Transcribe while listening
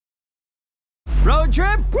Road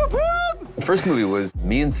trip, whoop whoop! The first movie was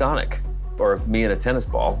me and Sonic, or me and a tennis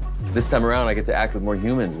ball. This time around, I get to act with more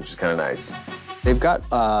humans, which is kind of nice. They've got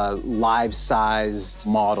a live-sized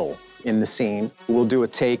model in the scene. We'll do a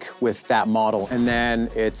take with that model, and then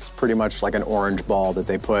it's pretty much like an orange ball that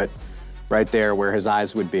they put right there where his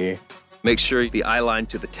eyes would be. Make sure the eye line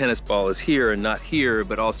to the tennis ball is here and not here,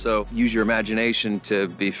 but also use your imagination to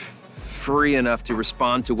be free enough to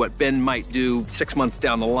respond to what Ben might do 6 months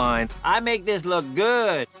down the line. I make this look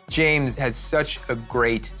good. James has such a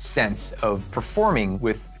great sense of performing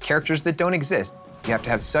with characters that don't exist. You have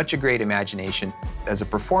to have such a great imagination. As a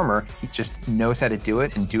performer, he just knows how to do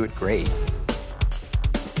it and do it great.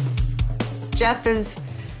 Jeff is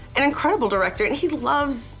an incredible director, and he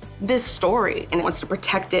loves this story and wants to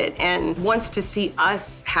protect it and wants to see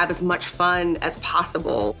us have as much fun as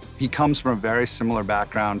possible. He comes from a very similar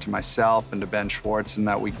background to myself and to Ben Schwartz in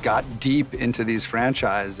that we got deep into these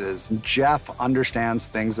franchises. Jeff understands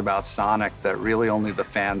things about Sonic that really only the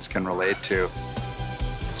fans can relate to.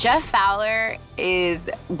 Jeff Fowler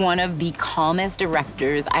is one of the calmest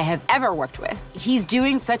directors I have ever worked with. He's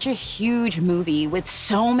doing such a huge movie with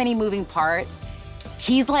so many moving parts.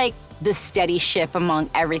 He's like the steady ship among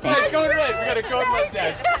everything. Hey, go red. We got a gold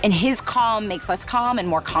mustache. And his calm makes us calm and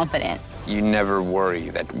more confident. You never worry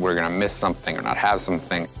that we're gonna miss something or not have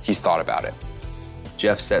something. He's thought about it.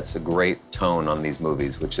 Jeff sets a great tone on these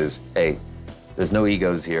movies, which is, hey, there's no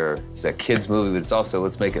egos here. It's a kid's movie, but it's also,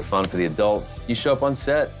 let's make it fun for the adults. You show up on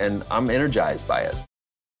set, and I'm energized by it.